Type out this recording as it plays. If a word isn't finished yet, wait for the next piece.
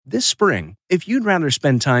This spring, if you'd rather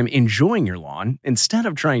spend time enjoying your lawn instead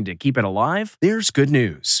of trying to keep it alive, there's good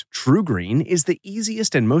news. True Green is the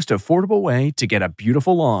easiest and most affordable way to get a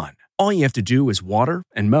beautiful lawn. All you have to do is water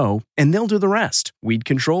and mow, and they'll do the rest. Weed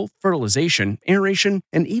control, fertilization, aeration,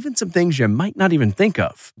 and even some things you might not even think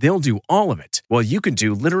of. They'll do all of it, while you can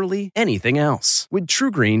do literally anything else. With True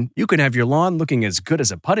Green, you can have your lawn looking as good as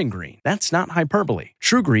a putting green. That's not hyperbole.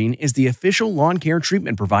 True Green is the official lawn care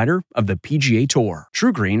treatment provider of the PGA Tour.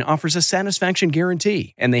 True Green offers a satisfaction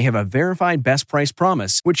guarantee, and they have a verified best price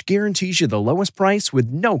promise, which guarantees you the lowest price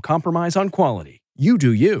with no compromise on quality. You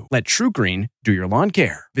do you. Let True Green do your lawn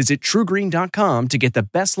care. Visit TrueGreen.com to get the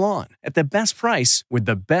best lawn at the best price with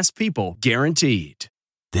the best people guaranteed.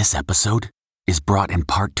 This episode is brought in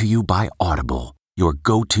part to you by Audible, your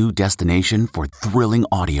go-to destination for thrilling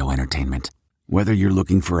audio entertainment. Whether you're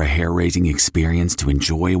looking for a hair-raising experience to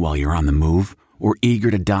enjoy while you're on the move or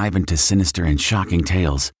eager to dive into sinister and shocking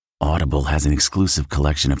tales, Audible has an exclusive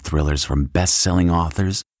collection of thrillers from best-selling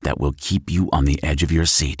authors that will keep you on the edge of your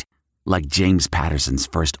seat. Like James Patterson's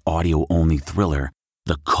first audio-only thriller,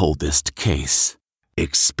 The Coldest Case.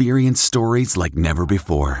 Experience stories like never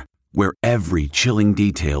before, where every chilling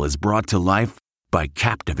detail is brought to life by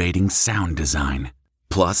captivating sound design.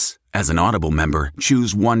 Plus, as an Audible member,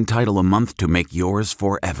 choose one title a month to make yours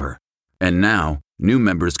forever. And now, new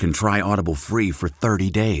members can try Audible free for 30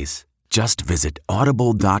 days. Just visit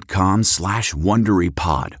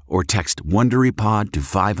audible.com/WonderyPod or text WonderyPod to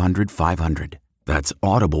 500-500. That's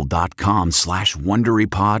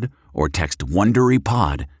audible.com/WonderyPod or text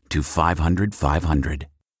WonderyPod to 500-500.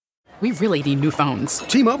 We really need new phones.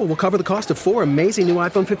 T-Mobile will cover the cost of 4 amazing new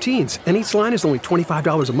iPhone 15s, and each line is only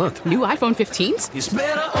 $25 a month. New iPhone 15s? It's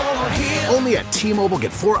better over here. Only at T-Mobile,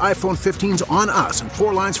 get 4 iPhone 15s on us and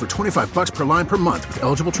 4 lines for $25 per line per month with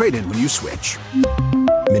eligible trade-in when you switch.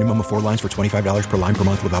 Minimum of 4 lines for $25 per line per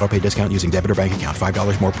month with autopay discount using debit or bank account.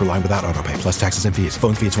 $5 more per line without autopay, plus taxes and fees.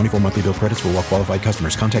 Phone fee at 24 monthly bill credits for well-qualified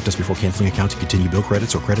customers. Contact us before canceling account to continue bill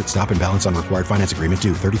credits or credit stop and balance on required finance agreement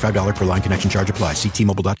due. $35 per line connection charge applies. See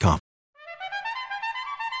T-Mobile.com.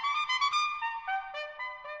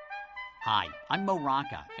 Hi, I'm Mo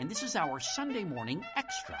Rocca, and this is our Sunday Morning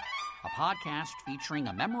Extra, a podcast featuring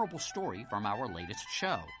a memorable story from our latest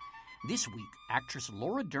show. This week, actress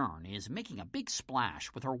Laura Dern is making a big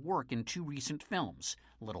splash with her work in 2 recent films,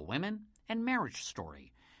 Little Women and Marriage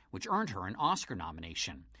Story, which earned her an Oscar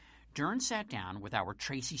nomination. Dern sat down with our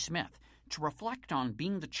Tracy Smith to reflect on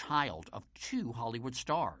being the child of 2 Hollywood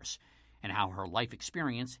stars and how her life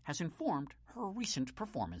experience has informed her recent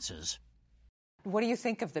performances. What do you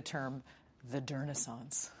think of the term, the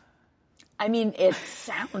Dernissance? I mean, it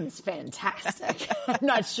sounds fantastic. I'm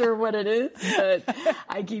not sure what it is, but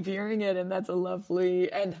I keep hearing it, and that's a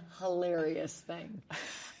lovely and hilarious thing.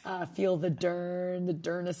 Feel the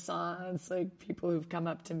Dernissance, like people who've come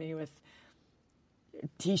up to me with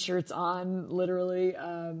T-shirts on, literally,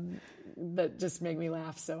 that just make me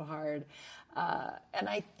laugh so hard. And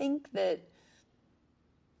I think that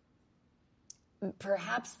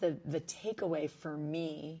perhaps the takeaway for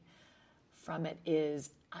me from it is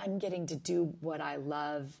I'm getting to do what I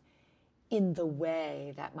love in the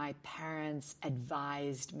way that my parents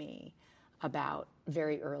advised me about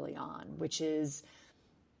very early on, which is,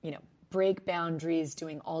 break boundaries,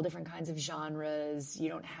 doing all different kinds of genres. You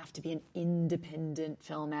don't have to be an independent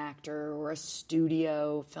film actor or a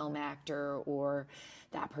studio film actor, or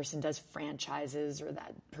that person does franchises or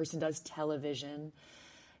that person does television.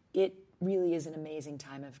 It really is an amazing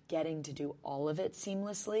time of getting to do all of it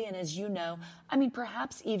seamlessly. And as you know,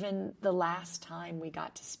 perhaps even the last time we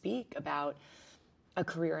got to speak about a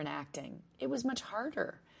career in acting, it was much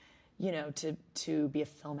harder, to be a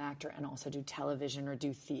film actor and also do television or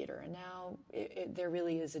do theater. And now there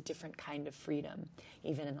really is a different kind of freedom,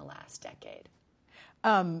 even in the last decade.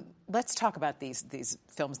 Let's talk about these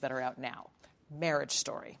films that are out now. Marriage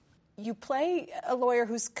Story. You play a lawyer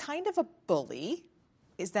who's kind of a bully.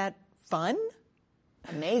 Is that fun?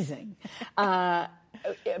 Amazing.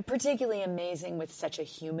 Particularly amazing with such a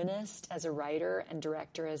humanist as a writer and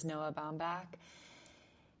director as Noah Baumbach.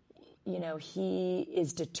 He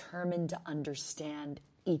is determined to understand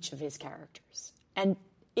each of his characters. And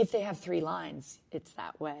if they have 3 lines, it's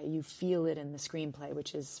that way. You feel it in the screenplay,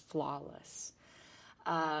 which is flawless.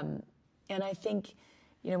 And I think,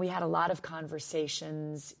 we had a lot of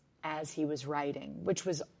conversations as he was writing, which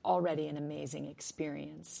was already an amazing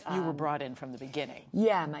experience. You were brought in from the beginning.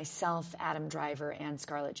 Yeah, myself, Adam Driver, and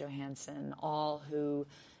Scarlett Johansson, all who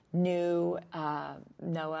knew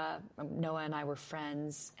Noah. Noah and I were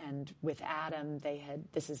friends, and with Adam,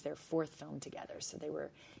 this is their 4th film together, so they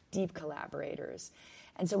were deep collaborators.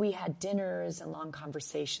 And so we had dinners and long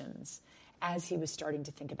conversations as he was starting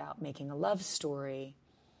to think about making a love story,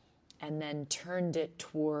 and then turned it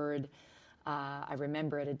toward, I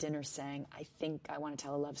remember at a dinner saying, I think I want to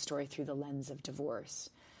tell a love story through the lens of divorce,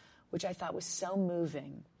 which I thought was so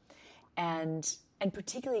moving. And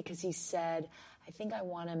particularly because he said, I think I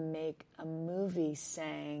want to make a movie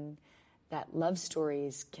saying that love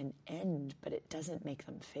stories can end, but it doesn't make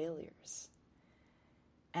them failures.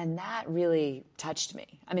 And that really touched me.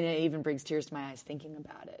 I mean, it even brings tears to my eyes thinking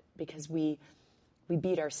about it, because we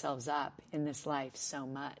beat ourselves up in this life so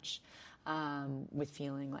much with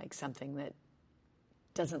feeling like something that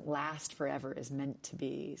doesn't last forever is meant to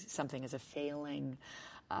be something as a failing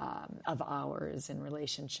of ours in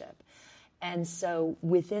relationship. And so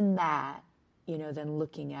within that, then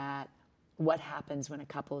looking at what happens when a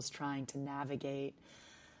couple is trying to navigate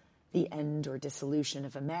the end or dissolution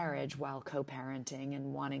of a marriage while co-parenting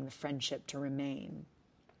and wanting the friendship to remain.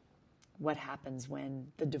 What happens when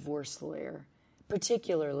the divorce lawyer,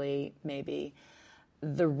 particularly maybe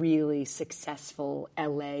the really successful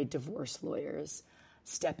LA divorce lawyers,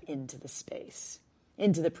 step into the space,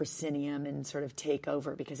 into the proscenium, and sort of take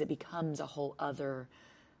over, because it becomes a whole other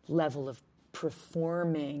level of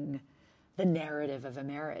performing the narrative of a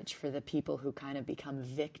marriage for the people who kind of become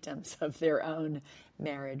victims of their own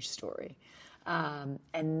marriage story. And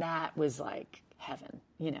that was like heaven,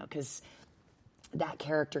 because that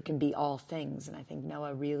character can be all things. And I think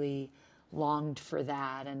Noah really longed for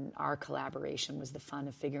that. And our collaboration was the fun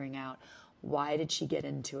of figuring out, why did she get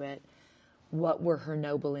into it? What were her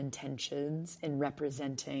noble intentions in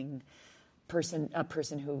representing a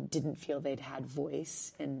person who didn't feel they'd had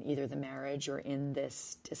voice in either the marriage or in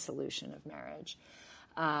this dissolution of marriage.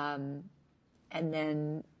 And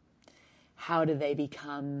then how do they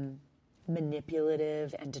become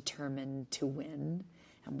manipulative and determined to win?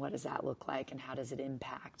 And what does that look like? And how does it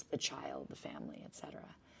impact the child, the family, et cetera?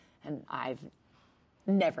 And I've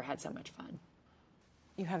never had so much fun.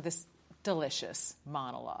 You have this delicious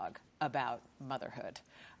monologue about motherhood.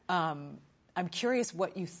 I'm curious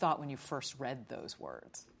what you thought when you first read those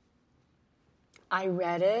words. I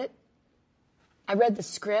read it. I read the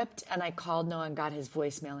script, and I called Noah and got his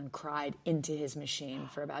voicemail and cried into his machine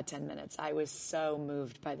for about 10 minutes. I was so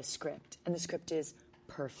moved by the script, and the script is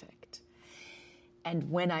perfect.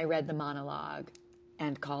 And when I read the monologue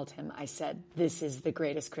and called him, I said, this is the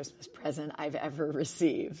greatest Christmas present I've ever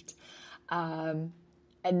received. And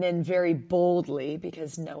then very boldly,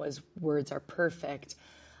 because Noah's words are perfect,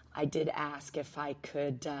 I did ask if I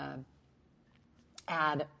could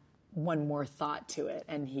add one more thought to it,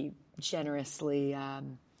 and he generously,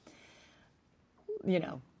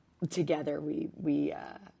 together we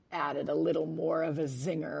added a little more of a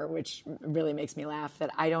zinger, which really makes me laugh that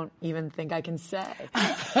I don't even think I can say.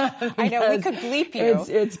 I know, we could bleep you.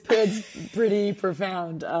 It's pretty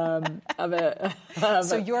profound.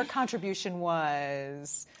 So your contribution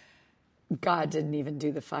was? God didn't even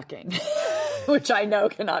do the fucking. Which I know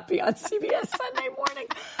cannot be on CBS Sunday morning,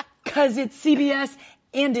 because it's CBS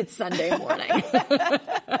and it's Sunday morning.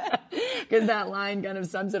 Because that line kind of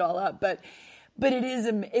sums it all up. But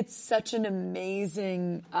it's such an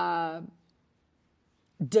amazing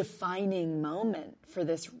defining moment for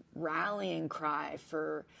this rallying cry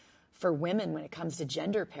for women when it comes to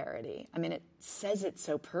gender parity. I mean, it says it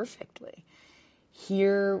so perfectly.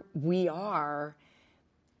 Here we are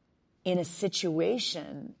in a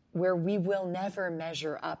situation where we will never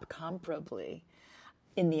measure up comparably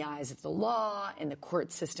in the eyes of the law, in the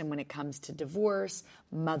court system when it comes to divorce.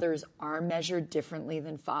 Mothers are measured differently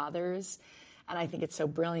than fathers. And I think it's so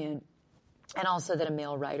brilliant. And also that a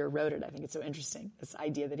male writer wrote it. I think it's so interesting, this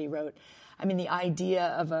idea that he wrote. I mean, the idea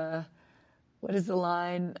of what is the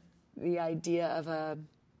line? The idea of a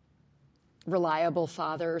reliable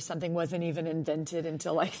father or something wasn't even invented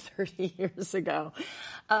until like 30 years ago.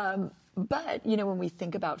 But, when we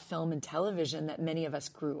think about film and television that many of us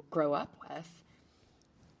grow up with,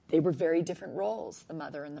 they were very different roles, the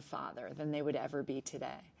mother and the father, than they would ever be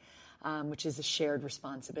today, which is a shared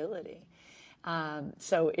responsibility.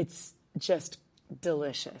 So it's just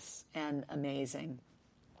delicious and amazing,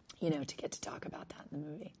 to get to talk about that in the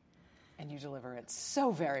movie. And you deliver it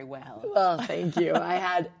so very well. Well, thank you. I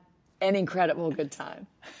had an incredible good time.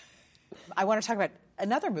 I want to talk about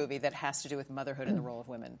another movie that has to do with motherhood and the role of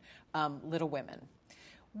women, Little Women.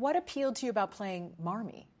 What appealed to you about playing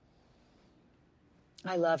Marmee?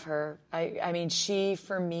 I love her. I mean, she,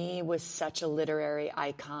 for me, was such a literary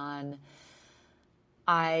icon.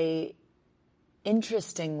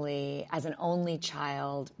 Interestingly, as an only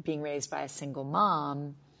child being raised by a single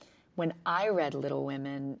mom, when I read Little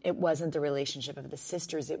Women, it wasn't the relationship of the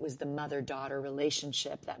sisters, it was the mother-daughter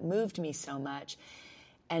relationship that moved me so much.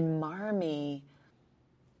 And Marmee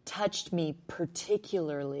touched me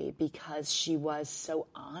particularly because she was so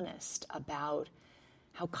honest about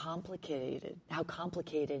how complicated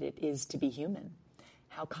it is to be human,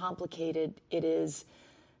 how complicated it is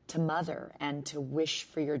to mother and to wish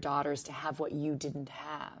for your daughters to have what you didn't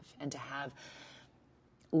have, and to have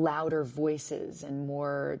louder voices and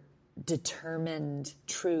more determined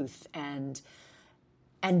truth, and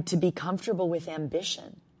to be comfortable with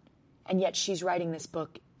ambition. And yet she's writing this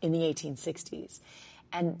book in the 1860s.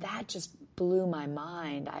 And that just blew my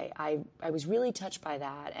mind. I was really touched by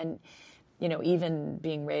that. And, you know, even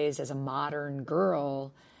being raised as a modern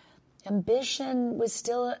girl, ambition was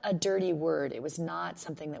still a dirty word. It was not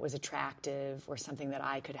something that was attractive or something that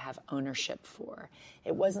I could have ownership for.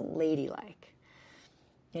 It wasn't ladylike.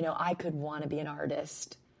 You know, I could want to be an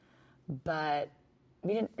artist, but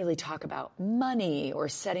we didn't really talk about money or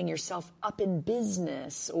setting yourself up in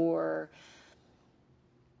business or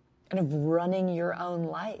kind of running your own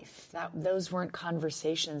life. Those weren't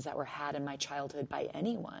conversations that were had in my childhood by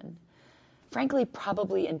anyone. Frankly,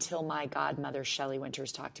 probably until my godmother, Shelley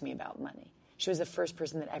Winters, talked to me about money. She was the first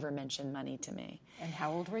person that ever mentioned money to me. And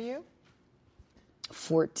how old were you?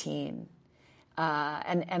 14.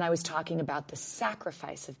 And I was talking about the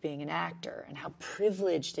sacrifice of being an actor and how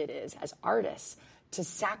privileged it is as artists to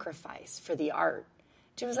sacrifice for the art.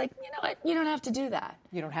 She was like, you know what? You don't have to do that.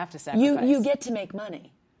 You don't have to sacrifice. You get to make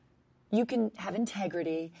money. You can have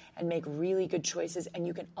integrity and make really good choices, and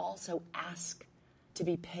you can also ask to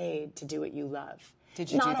be paid to do what you love.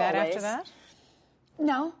 Did you do that always. After that?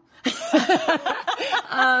 No.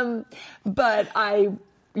 But I,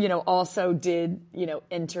 also did,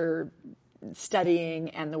 enter studying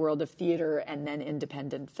and the world of theater and then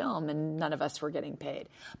independent film, and none of us were getting paid.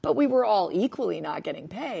 But we were all equally not getting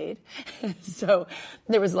paid. So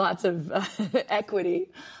there was lots of equity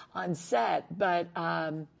on set. But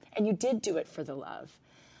and you did do it for the love.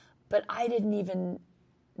 But I didn't even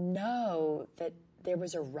know that there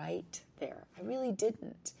was a right there. I really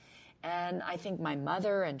didn't. And I think my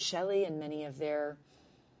mother and Shelley and many of their,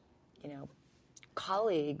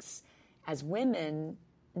 colleagues as women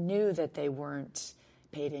knew that they weren't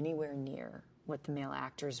paid anywhere near what the male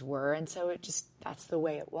actors were. And so that's the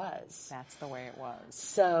way it was. That's the way it was.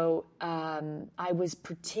 So I was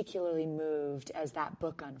particularly moved as that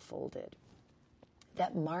book unfolded,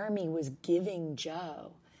 that Marmee was giving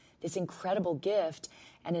Jo this incredible gift.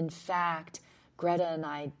 And in fact, Greta and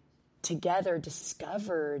I together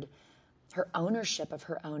discovered her ownership of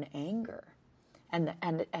her own anger. And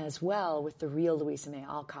as well, with the real Louisa May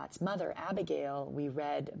Alcott's mother, Abigail, we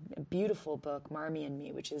read a beautiful book, Marmee and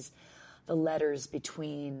Me, which is the letters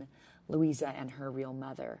between Louisa and her real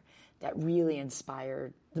mother, that really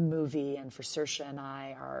inspired the movie, and for Saoirse and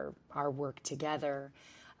I, our work together.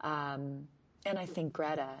 And I think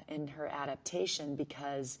Greta in her adaptation,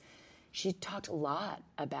 because she talked a lot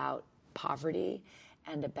about poverty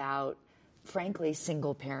and about, frankly,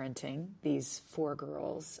 single parenting these 4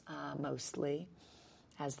 girls, mostly,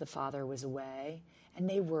 as the father was away. And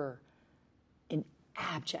they were in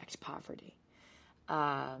abject poverty.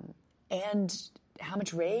 And how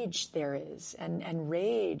much rage there is. And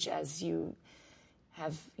rage as you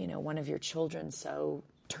have, one of your children so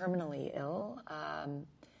terminally ill.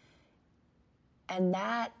 And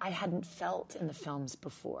that I hadn't felt in the films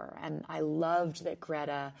before. And I loved that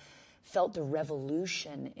Greta felt the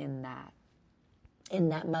revolution in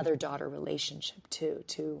that mother-daughter relationship too,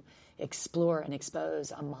 to explore and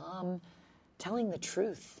expose a mom telling the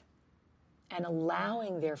truth and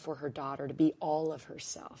allowing, therefore, her daughter to be all of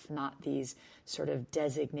herself, not these sort of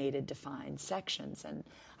designated, defined sections. And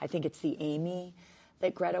I think it's the Amy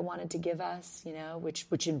that Greta wanted to give us,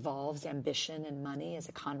 which involves ambition and money as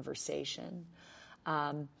a conversation.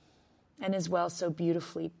 And as well, so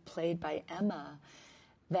beautifully played by Emma,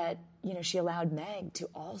 that, she allowed Meg to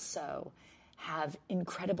also have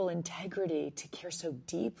incredible integrity, to care so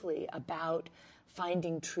deeply about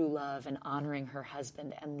finding true love and honoring her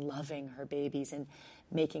husband and loving her babies and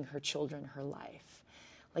making her children her life.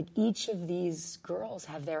 Like, each of these girls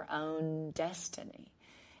have their own destiny.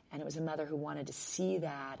 And it was a mother who wanted to see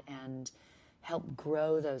that and help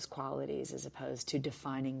grow those qualities as opposed to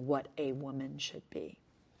defining what a woman should be.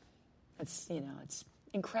 It's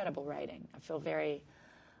incredible writing. I feel very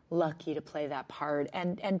lucky to play that part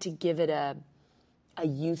and to give it a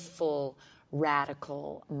youthful,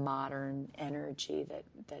 radical, modern energy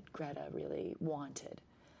that Greta really wanted.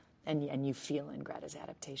 And you feel in Greta's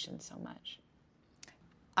adaptation so much.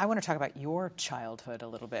 I want to talk about your childhood a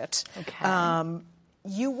little bit. Okay.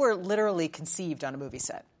 You were literally conceived on a movie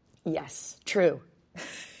set. Yes, true.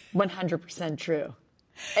 100% true.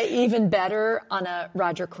 Even better, on a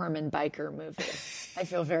Roger Corman biker movie. I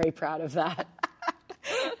feel very proud of that.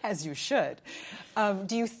 As you should.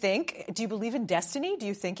 Do you believe in destiny? Do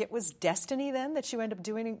you think it was destiny then that you end up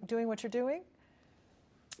doing what you're doing?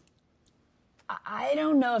 I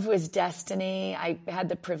don't know if it was destiny. I had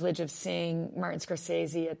the privilege of seeing Martin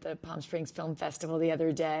Scorsese at the Palm Springs Film Festival the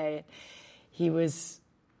other day. He was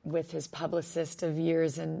with his publicist of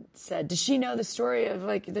years and said, "Does she know the story of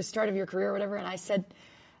like the start of your career or whatever?" And I said,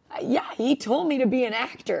 "Yeah, he told me to be an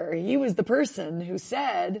actor. He was the person who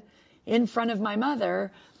said in front of my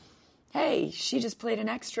mother, hey, she just played an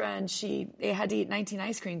extra and they had to eat 19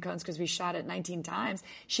 ice cream cones because we shot it 19 times.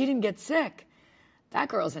 She didn't get sick. That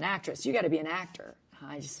girl's an actress. You got to be an actor."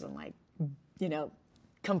 I just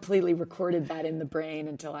completely recorded that in the brain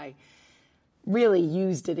until I really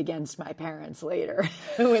used it against my parents later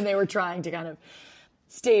when they were trying to kind of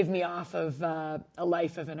stave me off of a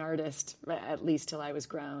life of an artist, at least till I was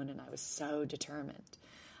grown, and I was so determined.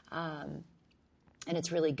 And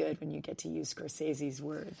it's really good when you get to use Scorsese's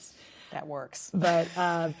words. That works. But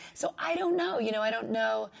so I don't know. I don't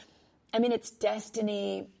know. I mean, it's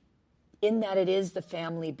destiny in that it is the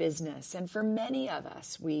family business. And for many of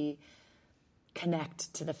us, we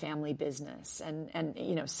connect to the family business. And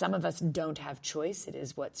some of us don't have choice. It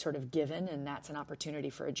is what's sort of given, and that's an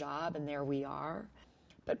opportunity for a job, and there we are.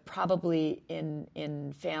 But probably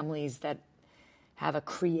in families that have a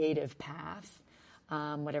creative path,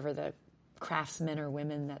 whatever the craftsmen or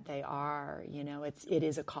women that they are, it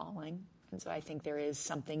is a calling. And so I think there is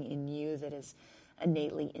something in you that is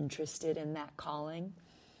innately interested in that calling.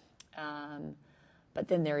 But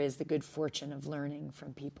then there is the good fortune of learning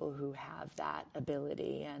from people who have that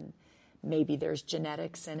ability, and maybe there's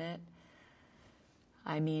genetics in it.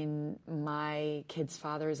 I mean, my kid's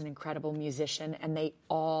father is an incredible musician, and I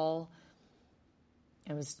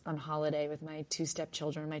was on holiday with my two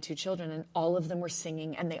stepchildren, my two children, and all of them were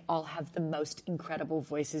singing, and they all have the most incredible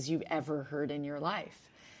voices you've ever heard in your life.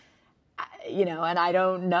 And I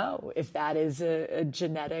don't know if that is a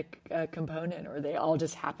genetic component or they all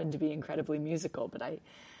just happen to be incredibly musical, but I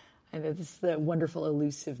this is the wonderful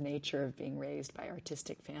elusive nature of being raised by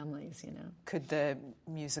artistic families, Could the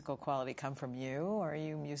musical quality come from you? Are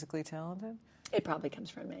you musically talented? It probably comes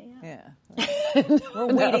from me. Yeah.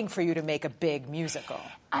 We're waiting for you to make a big musical.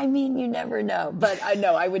 I mean, you never know, but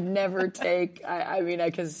I would never take,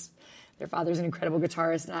 because their father's an incredible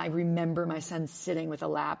guitarist, and I remember my son sitting with a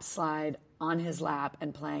lap slide on his lap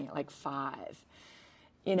and playing at like 5.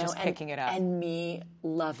 Just picking it up. And me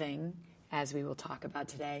loving, as we will talk about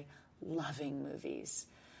today, loving movies.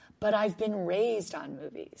 But I've been raised on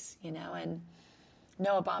movies, and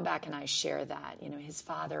Noah Baumbach and I share that. His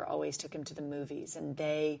father always took him to the movies, and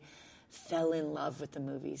they fell in love with the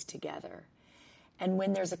movies together. And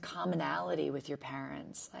when there's a commonality with your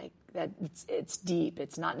parents, like that, it's deep.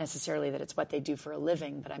 It's not necessarily that it's what they do for a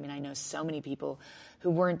living, but I mean, I know so many people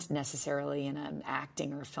who weren't necessarily in an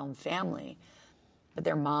acting or film family, but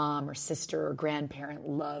their mom or sister or grandparent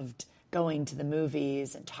loved going to the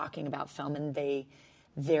movies and talking about film, and they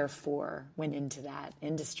therefore went into that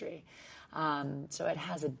industry. So it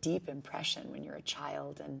has a deep impression when you're a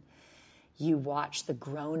child and you watch the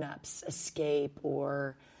grown-ups escape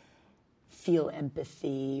or feel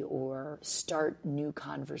empathy or start new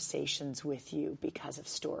conversations with you because of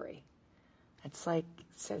story. It's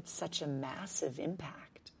such a massive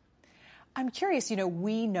impact. I'm curious,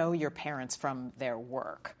 we know your parents from their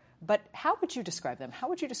work, but how would you describe them? How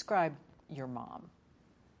would you describe your mom?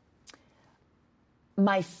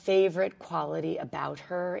 My favorite quality about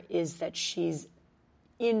her is that she's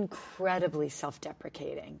incredibly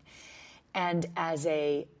self-deprecating. And as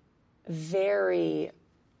a very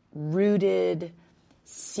rooted,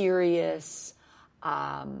 serious,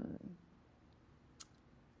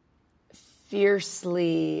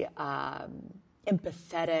 fiercely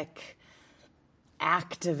empathetic,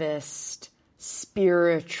 activist,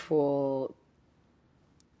 spiritual,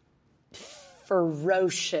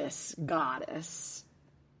 ferocious goddess,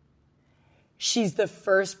 she's the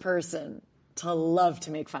first person to love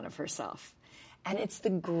to make fun of herself. And it's the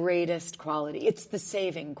greatest quality. It's the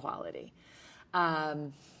saving quality.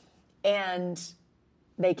 And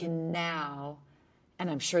they can now, and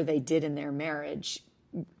I'm sure they did in their marriage,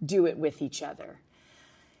 do it with each other.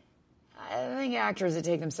 I think actors that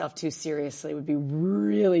take themselves too seriously would be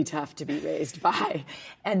really tough to be raised by.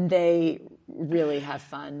 And they really have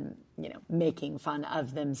fun, making fun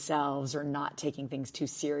of themselves or not taking things too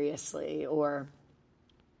seriously, or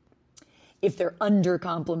if they're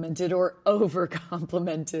under-complimented or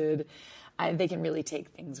over-complimented, they can really take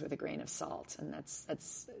things with a grain of salt. And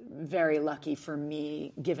that's very lucky for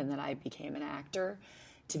me, given that I became an actor,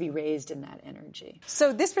 to be raised in that energy.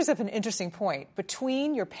 So this brings up an interesting point.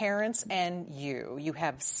 Between your parents and you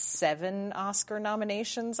have 7 Oscar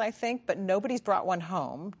nominations, I think, but nobody's brought one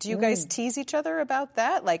home. Do you guys tease each other about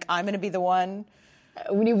that? Like, I'm going to be the one?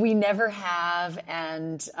 We never have,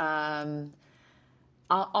 and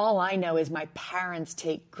all I know is my parents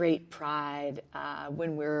take great pride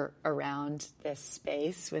when we're around this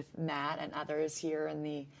space with Matt and others here in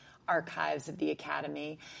the archives of the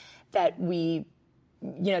Academy, that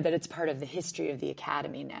that it's part of the history of the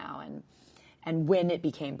Academy now, and when it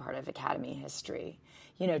became part of Academy history,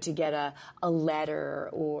 to get a letter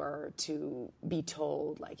or to be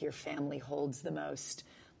told, like, your family holds the most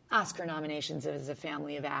Oscar nominations as a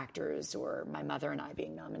family of actors, or my mother and I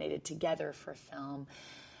being nominated together for film.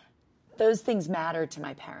 Those things mattered to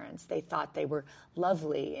my parents. They thought they were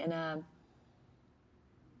lovely in a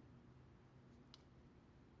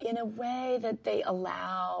way that they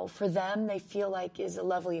allow, for them, they feel like is a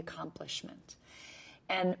lovely accomplishment.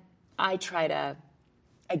 And I try to,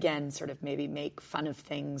 again, sort of maybe make fun of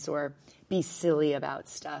things or be silly about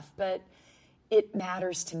stuff, but it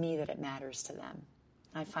matters to me that it matters to them.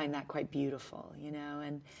 I find that quite beautiful,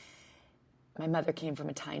 and my mother came from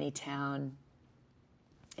a tiny town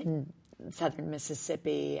in southern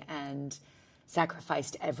Mississippi and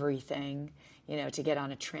sacrificed everything, to get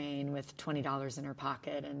on a train with $20 in her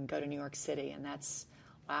pocket and go to New York City. And that's,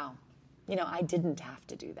 wow. I didn't have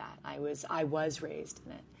to do that. I was raised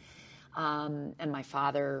in it. And my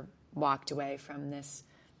father walked away from this,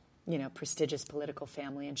 prestigious political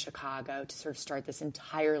family in Chicago to sort of start this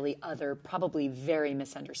entirely other, probably very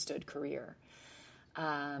misunderstood career.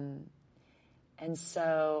 And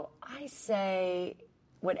so I say,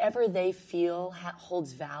 whatever they feel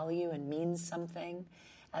holds value and means something,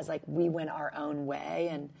 as like we went our own way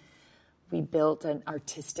and we built an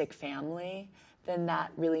artistic family, then that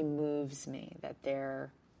really moves me, that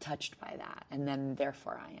they're touched by that, and then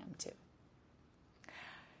therefore I am too.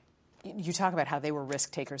 You talk about how they were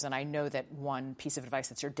risk takers, and I know that one piece of advice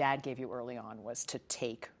that your dad gave you early on was to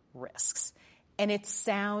take risks. And it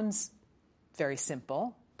sounds very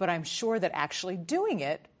simple, but I'm sure that actually doing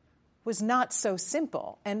it was not so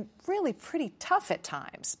simple and really pretty tough at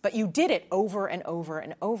times. But you did it over and over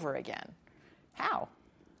and over again. How?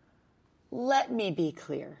 Let me be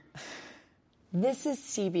clear. This is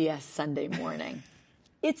CBS Sunday Morning.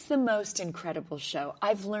 It's the most incredible show.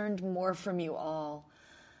 I've learned more from you all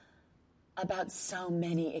about so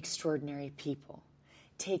many extraordinary people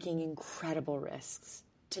taking incredible risks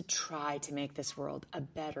to try to make this world a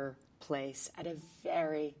better place at a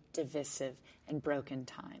very divisive and broken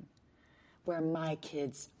time, where my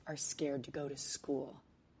kids are scared to go to school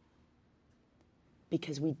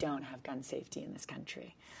because we don't have gun safety in this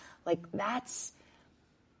country.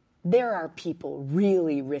 There are people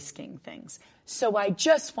really risking things. So I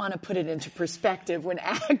just want to put it into perspective when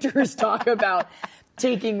actors talk about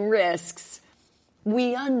taking risks.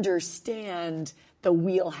 We understand the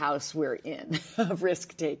wheelhouse we're in of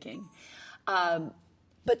risk-taking.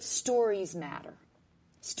 But stories matter.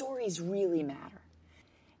 Stories really matter.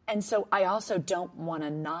 And so I also don't want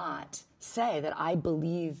to not say that I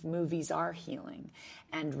believe movies are healing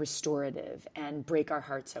and restorative and break our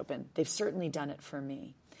hearts open. They've certainly done it for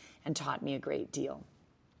me and taught me a great deal.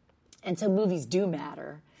 And so movies do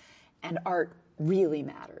matter, and art really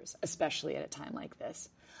matters, especially at a time like this.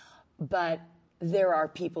 But there are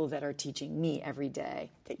people that are teaching me every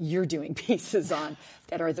day that you're doing pieces on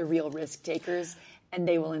that are the real risk takers, and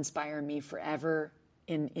they will inspire me forever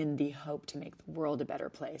in the hope to make the world a better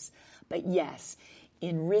place. But yes,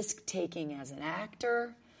 in risk-taking as an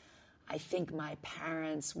actor, I think my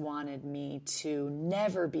parents wanted me to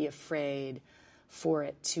never be afraid for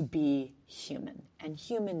it to be human. And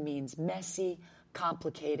human means messy,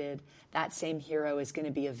 complicated. That same hero is going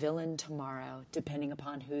to be a villain tomorrow, depending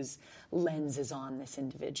upon whose lens is on this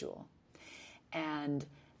individual. And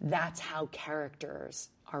that's how characters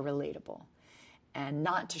are relatable. And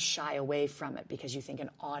not to shy away from it because you think an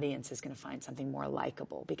audience is going to find something more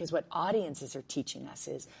likable. Because what audiences are teaching us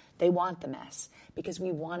is they want the mess because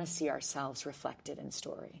we want to see ourselves reflected in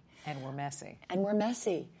story. And we're messy. And we're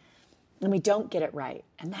messy. And we don't get it right.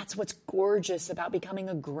 And that's what's gorgeous about becoming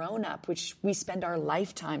a grown-up, which we spend our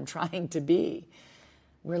lifetime trying to be.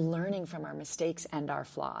 We're learning from our mistakes and our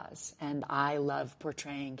flaws. And I love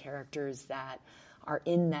portraying characters that are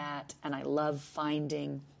in that. And I love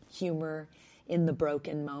finding humor in the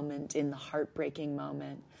broken moment, in the heartbreaking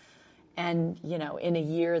moment. And, in a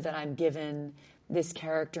year that I'm given this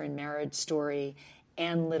character in Marriage Story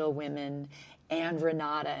and Little Women and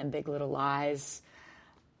Renata and Big Little Lies.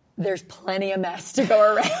 There's plenty of mess to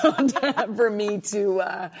go around for me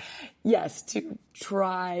to, to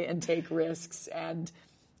try and take risks and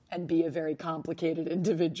be a very complicated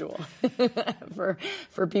individual for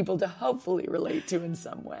people to hopefully relate to in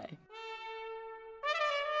some way.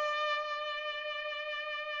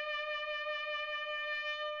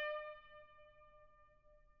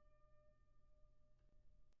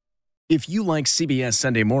 If you like CBS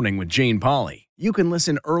Sunday Morning with Jane Pauley, you can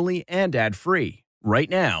listen early and ad-free right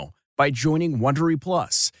now by joining Wondery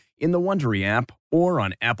Plus in the Wondery app or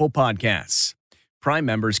on Apple Podcasts. Prime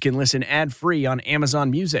members can listen ad-free on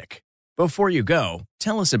Amazon Music. Before you go,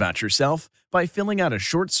 tell us about yourself by filling out a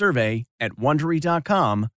short survey at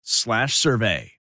Wondery.com/survey.